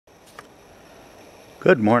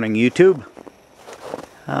Good morning, YouTube.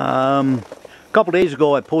 A couple days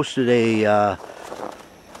ago I posted a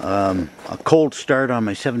cold start on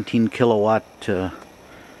my 17 kilowatt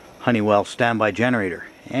Honeywell standby generator,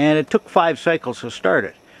 and it took 5 cycles to start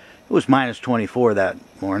it. It was minus 24 that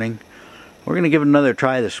morning. We're going to give it another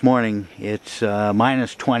try this morning. It's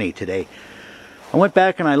minus 20 today. I went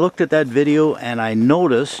back and I looked at that video and I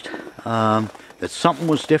noticed that something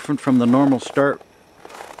was different from the normal start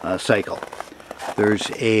cycle.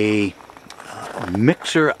 There's a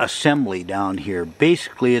mixer assembly down here.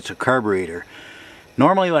 Basically it's a carburetor.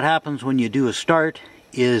 Normally what happens when you do a start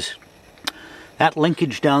is that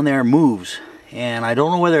linkage down there moves, and I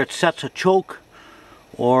don't know whether it sets a choke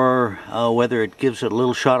or whether it gives it a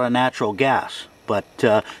little shot of natural gas, but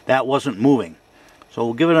that wasn't moving. So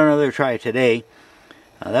we'll give it another try today.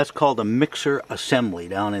 That's called a mixer assembly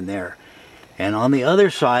down in there. And on the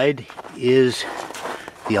other side is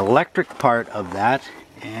the electric part of that,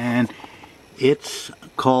 and it's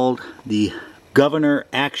called the governor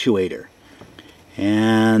actuator,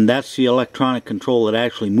 and that's the electronic control that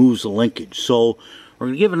actually moves the linkage. So we're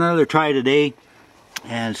going to give it another try today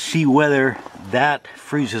and see whether that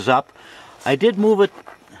freezes up. I did move it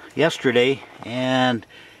yesterday and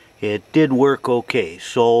it did work okay,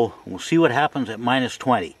 so we'll see what happens at minus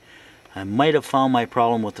 20. I might have found my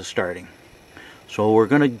problem with the starting. So we're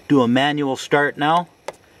going to do a manual start now,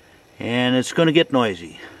 and it's going to get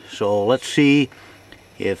noisy. So let's see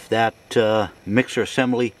if that mixer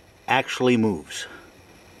assembly actually moves.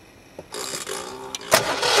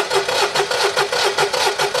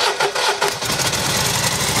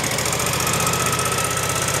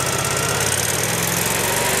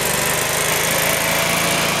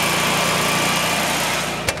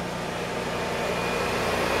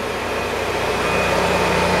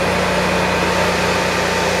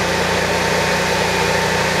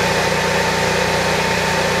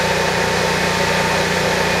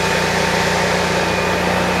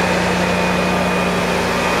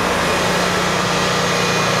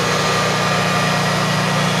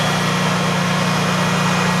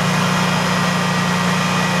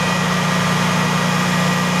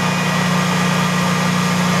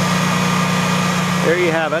 There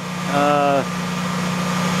you have it.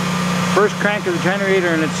 First crank of the generator,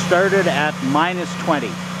 and it started at minus 20.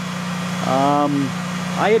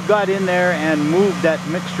 I had got in there and moved that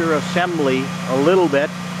mixer assembly a little bit,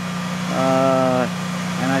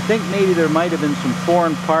 and I think maybe there might have been some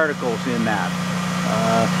foreign particles in that.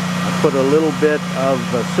 I put a little bit of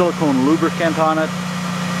silicone lubricant on it,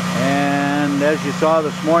 and as you saw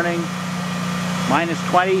this morning, minus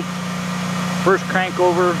 20, first crank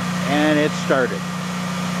over, and it started.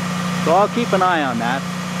 So I'll keep an eye on that,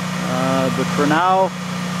 but for now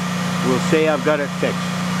we'll say I've got it fixed.